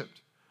of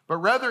Egypt, but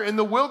rather in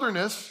the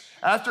wilderness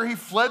after he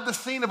fled the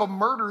scene of a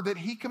murder that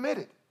he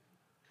committed.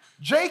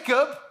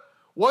 Jacob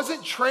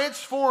wasn't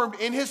transformed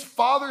in his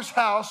father's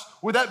house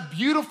with that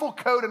beautiful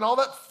coat and all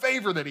that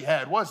favor that he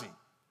had, was he?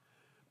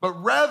 But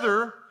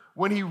rather,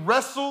 when he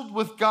wrestled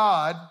with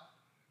God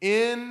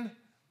in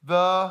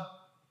the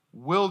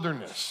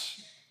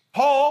wilderness.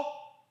 Paul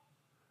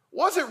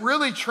wasn't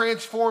really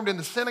transformed in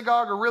the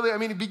synagogue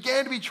he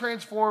began to be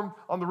transformed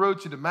on the road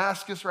to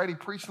Damascus, right? He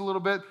preached a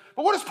little bit.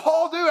 But what does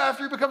Paul do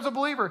after he becomes a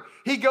believer?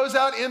 He goes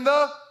out in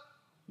the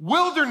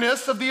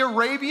wilderness of the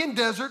Arabian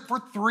desert for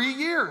 3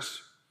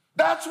 years.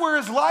 That's where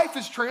his life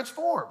is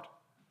transformed.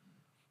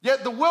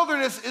 Yet the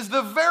wilderness is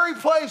the very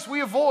place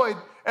we avoid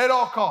at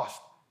all costs.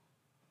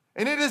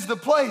 And it is the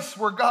place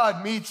where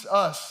God meets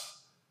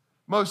us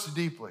most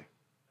deeply.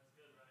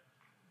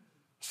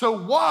 So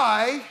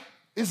why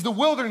is the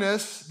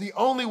wilderness the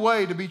only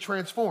way to be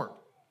transformed?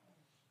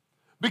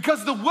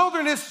 Because the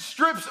wilderness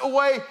strips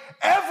away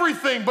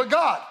everything but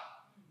God.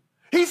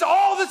 He's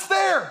all that's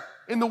there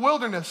in the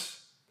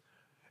wilderness.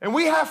 And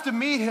we have to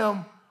meet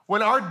him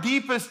when our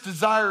deepest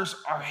desires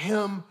are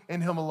him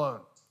and him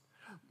alone.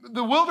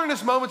 The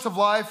wilderness moments of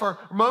life are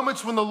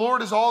moments when the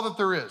Lord is all that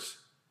there is.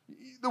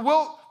 The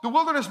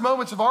wilderness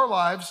moments of our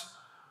lives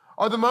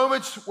are the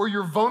moments where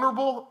you're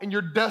vulnerable and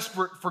you're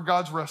desperate for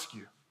God's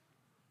rescue.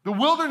 The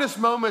wilderness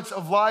moments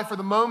of life are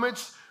the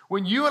moments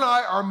when you and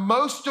I are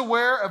most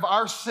aware of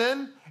our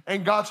sin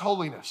and God's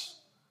holiness,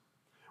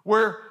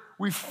 where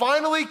we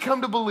finally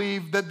come to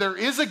believe that there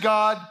is a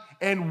God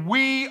and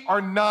we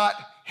are not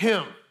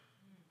him.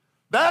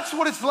 That's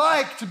what it's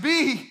like to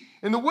be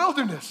in the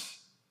wilderness.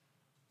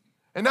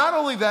 And not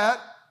only that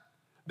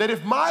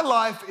if my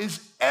life is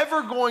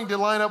ever going to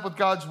line up with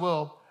God's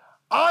will,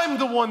 I'm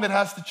the one that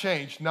has to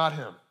change, not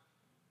him.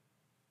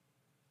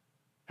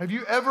 Have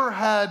you ever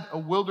had a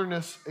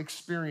wilderness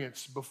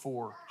experience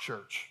before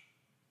church?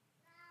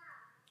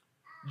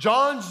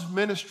 John's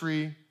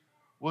ministry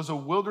was a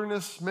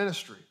wilderness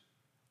ministry.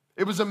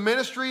 It was a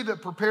ministry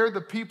that prepared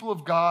the people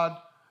of God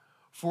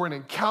for an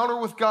encounter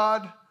with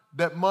God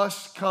that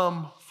must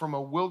come from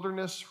a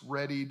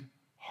wilderness-readied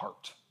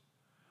heart.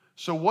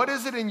 So what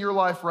is it in your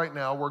life right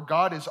now where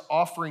God is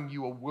offering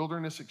you a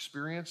wilderness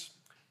experience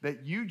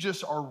that you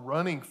just are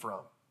running from?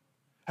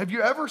 Have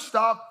you ever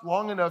stopped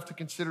long enough to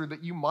consider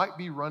that you might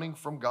be running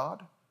from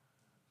God?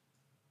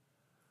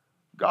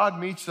 God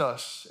meets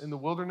us in the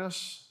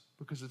wilderness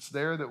because it's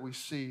there that we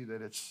see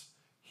that it's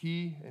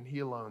he and he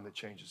alone that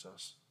changes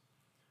us.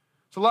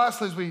 So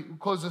lastly, as we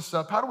close this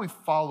up, how do we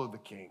follow the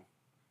King?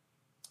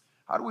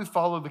 How do we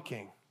follow the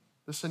King?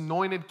 This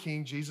anointed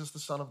King, Jesus, the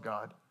Son of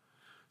God.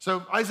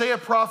 So Isaiah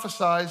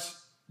prophesies,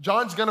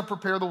 John's gonna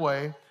prepare the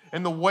way,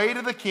 and the way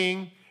to the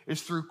King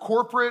is through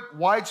corporate,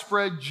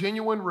 widespread,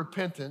 genuine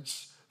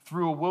repentance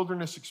through a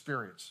wilderness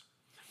experience.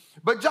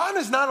 But John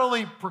is not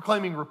only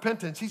proclaiming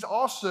repentance, he's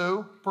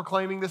also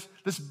proclaiming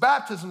this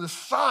baptism, this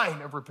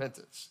sign of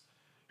repentance.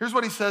 Here's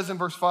what he says in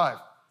verse 5.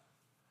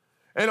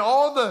 And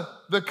all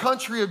the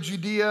country of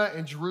Judea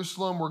and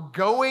Jerusalem were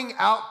going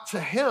out to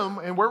him,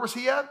 and where was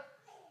he at?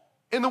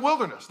 In the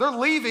wilderness. They're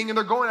leaving and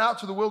they're going out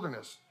to the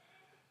wilderness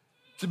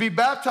to be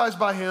baptized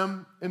by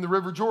him in the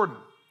river Jordan,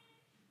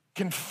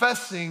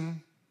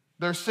 confessing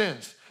their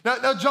sins.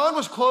 Now John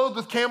was clothed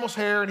with camel's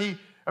hair, and he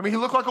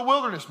looked like a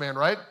wilderness man,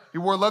 right? He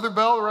wore a leather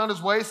belt around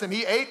his waist, and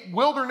he ate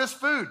wilderness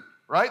food,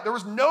 right? There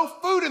was no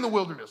food in the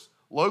wilderness.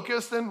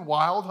 Locusts and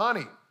wild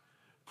honey.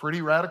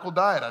 Pretty radical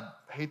diet. I'd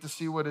hate to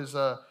see what his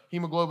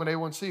hemoglobin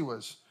A1C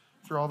was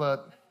through all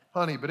that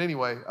honey. But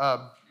anyway,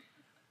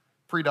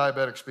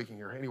 pre-diabetic speaking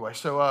here. Anyway,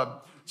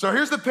 so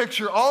here's the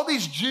picture. All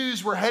these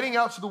Jews were heading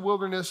out to the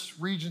wilderness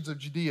regions of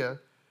Judea,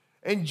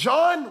 and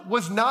John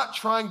was not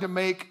trying to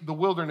make the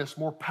wilderness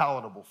more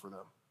palatable for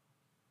them.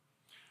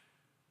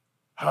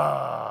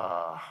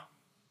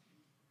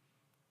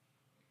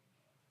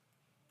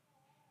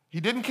 He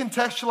didn't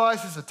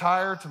contextualize his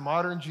attire to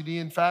modern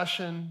Judean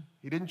fashion.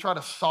 He didn't try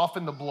to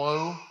soften the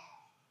blow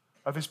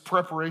of his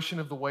preparation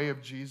of the way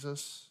of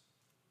Jesus.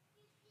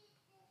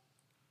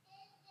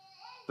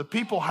 The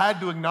people had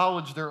to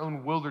acknowledge their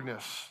own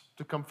wilderness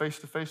to come face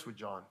to face with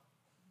John.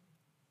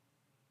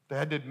 They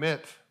had to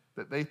admit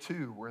that they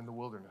too were in the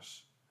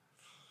wilderness.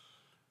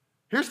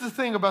 Here's the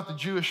thing about the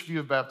Jewish view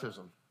of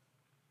baptism.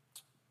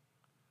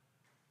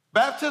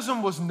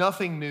 Baptism was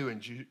nothing new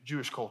in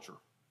Jewish culture.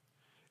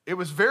 It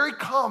was very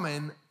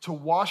common to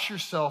wash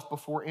yourself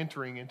before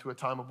entering into a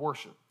time of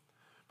worship.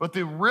 But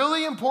the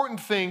really important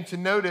thing to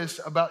notice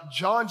about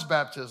John's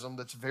baptism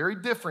that's very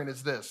different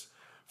is this.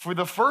 For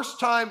the first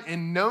time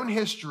in known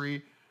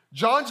history,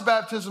 John's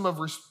baptism of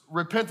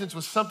repentance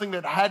was something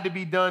that had to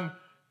be done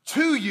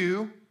to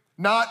you,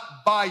 not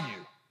by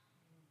you.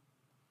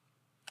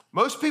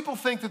 Most people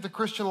think that the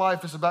Christian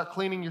life is about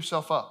cleaning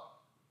yourself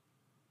up.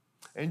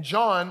 And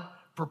John,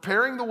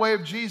 preparing the way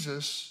of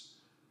Jesus,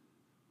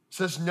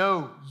 says,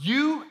 no,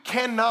 you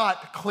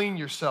cannot clean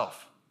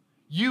yourself.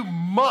 You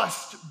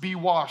must be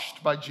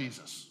washed by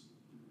Jesus.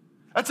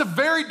 That's a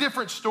very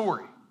different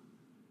story.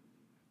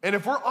 And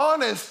if we're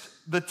honest,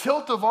 the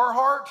tilt of our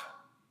heart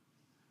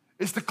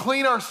is to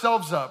clean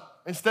ourselves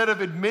up instead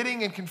of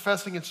admitting and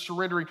confessing and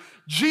surrendering.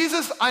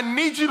 Jesus, I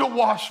need you to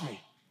wash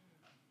me.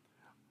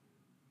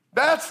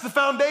 That's the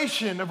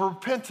foundation of a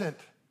repentant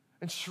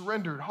and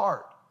surrendered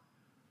heart.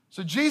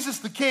 So Jesus,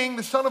 the King,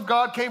 the Son of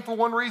God, came for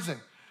one reason: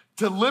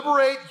 to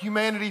liberate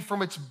humanity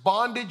from its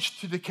bondage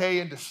to decay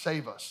and to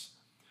save us.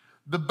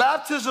 The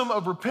baptism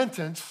of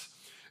repentance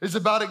is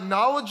about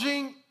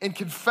acknowledging and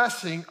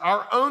confessing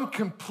our own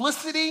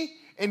complicity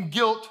and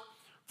guilt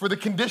for the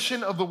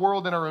condition of the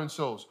world and our own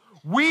souls.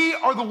 We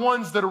are the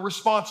ones that are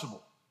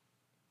responsible.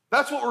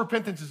 That's what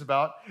repentance is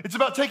about. It's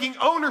about taking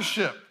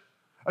ownership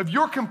of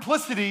your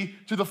complicity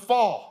to the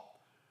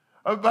fall,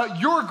 about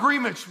your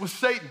agreements with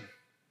Satan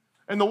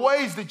and the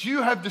ways that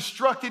you have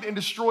destructed and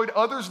destroyed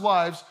others'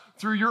 lives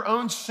through your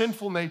own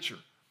sinful nature.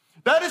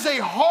 That is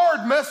a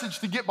hard message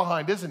to get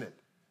behind, isn't it?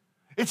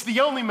 It's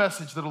the only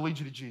message that'll lead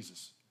you to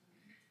Jesus.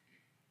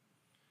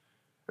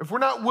 If we're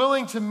not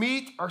willing to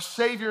meet our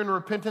Savior in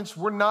repentance,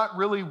 we're not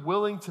really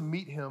willing to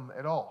meet him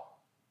at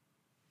all.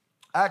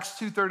 Acts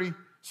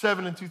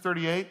 2:37 and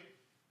 2:38,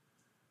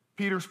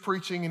 Peter's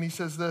preaching and he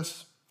says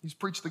this. He's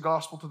preached the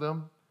gospel to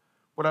them,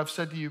 what I've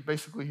said to you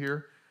basically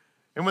here.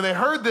 And when they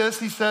heard this,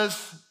 he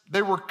says,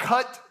 they were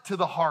cut to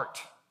the heart.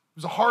 It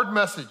was a hard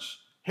message,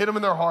 hit them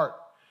in their heart.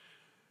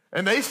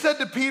 And they said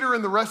to Peter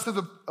and the rest of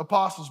the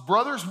apostles,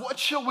 brothers, what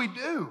shall we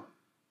do?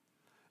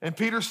 And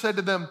Peter said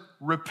to them,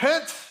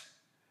 repent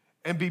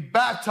and be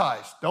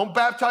baptized. Don't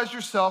baptize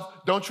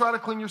yourself. Don't try to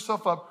clean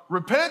yourself up.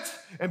 Repent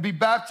and be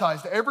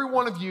baptized, every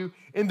one of you,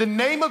 in the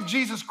name of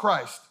Jesus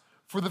Christ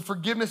for the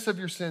forgiveness of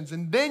your sins.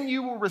 And then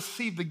you will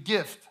receive the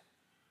gift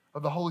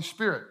of the Holy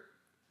Spirit.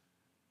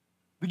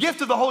 The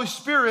gift of the Holy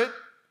Spirit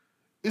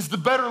is the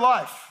better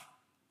life.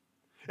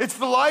 It's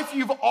the life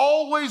you've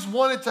always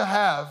wanted to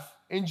have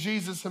in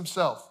Jesus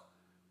himself.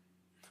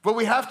 But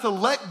we have to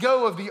let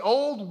go of the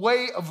old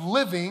way of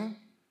living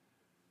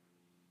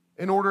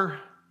in order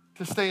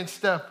to stay in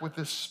step with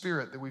this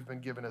Spirit that we've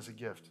been given as a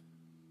gift.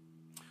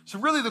 So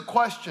really the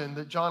question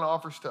that John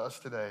offers to us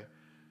today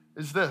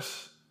is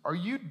this: are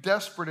you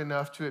desperate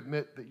enough to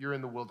admit that you're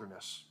in the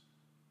wilderness?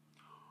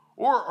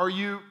 Or are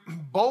you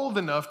bold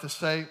enough to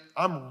say,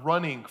 I'm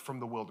running from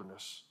the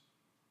wilderness?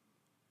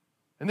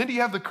 And then do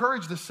you have the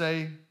courage to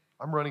say,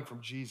 I'm running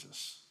from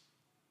Jesus?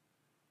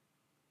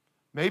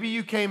 Maybe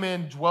you came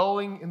in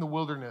dwelling in the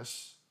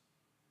wilderness,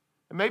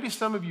 and maybe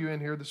some of you in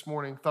here this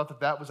morning thought that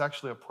that was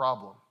actually a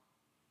problem.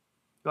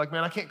 You're like,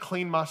 man, I can't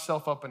clean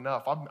myself up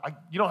enough.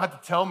 You don't have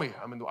to tell me.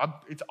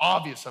 It's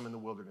obvious I'm in the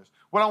wilderness.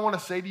 What I want to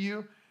say to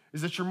you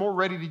is that you're more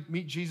ready to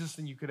meet Jesus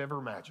than you could ever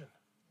imagine.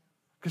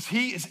 Because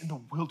he is in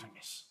the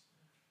wilderness.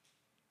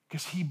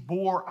 Because he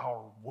bore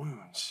our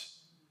wounds.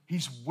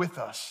 He's with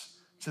us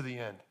to the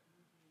end.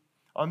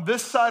 On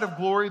this side of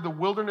glory, the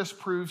wilderness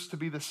proves to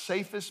be the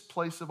safest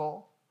place of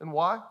all. And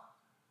why?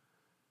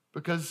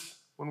 Because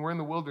when we're in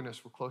the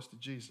wilderness, we're close to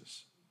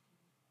Jesus.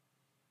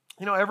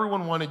 You know,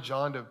 everyone wanted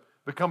John to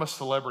become a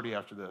celebrity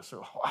after this.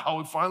 So, wow,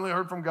 we finally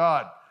heard from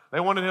God. They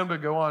wanted him to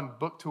go on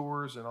book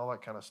tours and all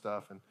that kind of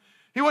stuff. And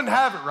he wouldn't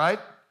have it, right?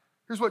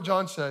 Here's what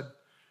John said,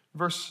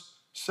 verse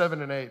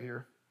 7 and 8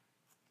 here.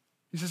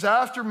 He says,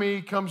 after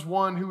me comes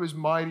one who is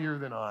mightier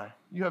than I.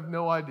 You have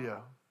no idea.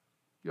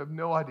 You have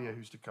no idea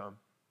who's to come.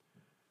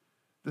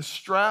 The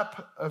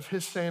strap of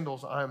his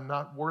sandals I am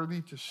not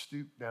worthy to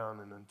stoop down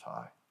and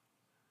untie.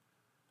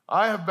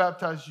 I have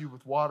baptized you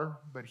with water,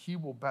 but he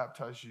will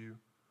baptize you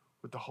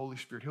with the Holy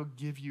Spirit. He'll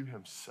give you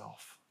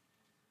himself.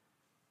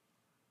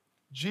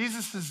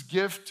 Jesus'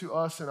 gift to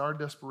us in our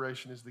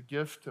desperation is the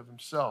gift of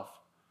himself.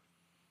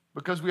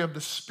 Because we have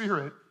the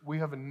Spirit, we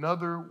have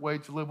another way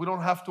to live. We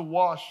don't have to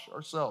wash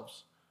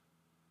ourselves.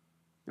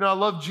 You know, I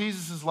love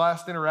Jesus'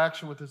 last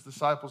interaction with his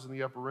disciples in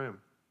the upper room.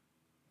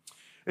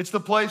 It's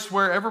the place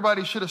where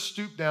everybody should have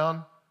stooped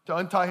down to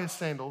untie his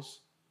sandals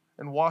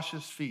and wash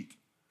his feet,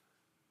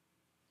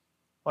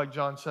 like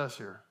John says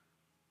here.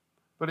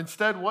 But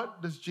instead,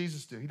 what does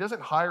Jesus do? He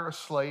doesn't hire a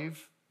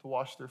slave to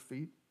wash their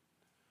feet.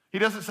 He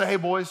doesn't say, hey,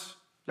 boys,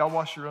 y'all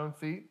wash your own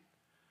feet.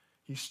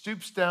 He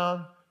stoops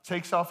down,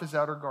 takes off his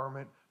outer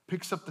garment,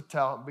 picks up the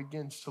towel, and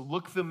begins to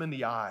look them in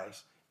the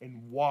eyes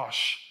and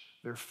wash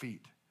their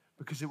feet,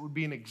 because it would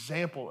be an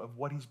example of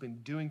what he's been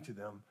doing to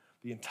them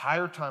the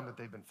entire time that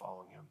they've been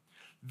following him.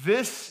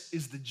 This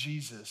is the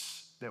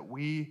Jesus that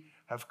we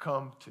have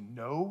come to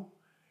know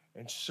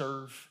and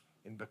serve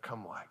and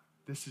become like.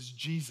 This is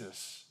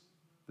Jesus,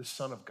 the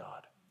Son of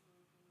God.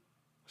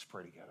 Let's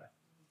pray together.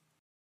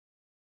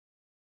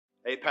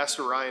 Hey,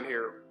 Pastor Ryan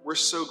here. We're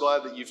so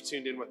glad that you've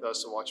tuned in with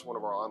us and watched one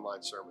of our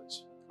online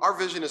sermons. Our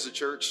vision as a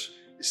church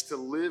is to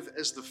live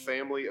as the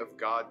family of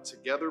God,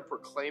 together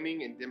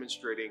proclaiming and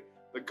demonstrating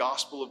the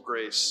gospel of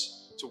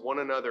grace to one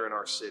another in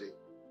our city.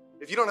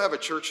 If you don't have a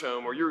church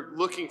home or you're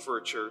looking for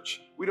a church,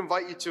 we'd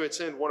invite you to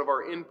attend one of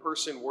our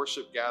in-person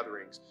worship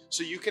gatherings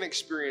so you can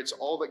experience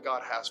all that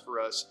God has for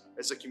us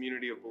as a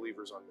community of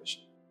believers on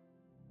mission.